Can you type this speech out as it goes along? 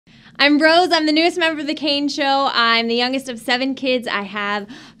I'm Rose. I'm the newest member of the Kane Show. I'm the youngest of 7 kids. I have...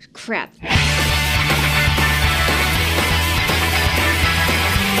 crap.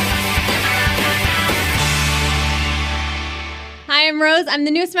 Hi, I'm Rose. I'm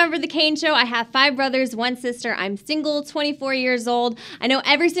the newest member of the Kane Show. I have 5 brothers, 1 sister. I'm single, 24 years old. I know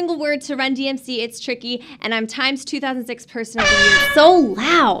every single word to Run DMC. It's tricky. And I'm Time's 2006 Person of the Year. So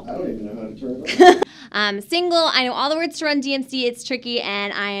loud. I don't even know how to turn it on. I'm single. I know all the words to Run DMC. It's tricky.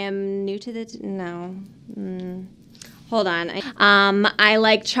 And I am new to the... no. Hold on. I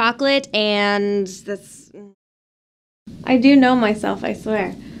like chocolate and this... I do know myself, I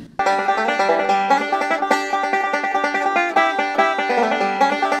swear.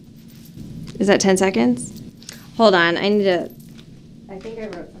 Is that 10 seconds? Hold on, I need to... I think I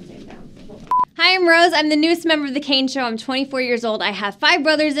wrote something down. Hi, I'm Rose. I'm the newest member of the Kane Show. I'm 24 years old. I have 5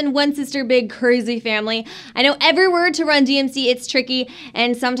 brothers and 1 sister, big, crazy family. I know every word to Run DMC. It's tricky,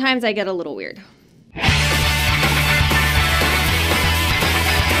 and sometimes I get a little weird.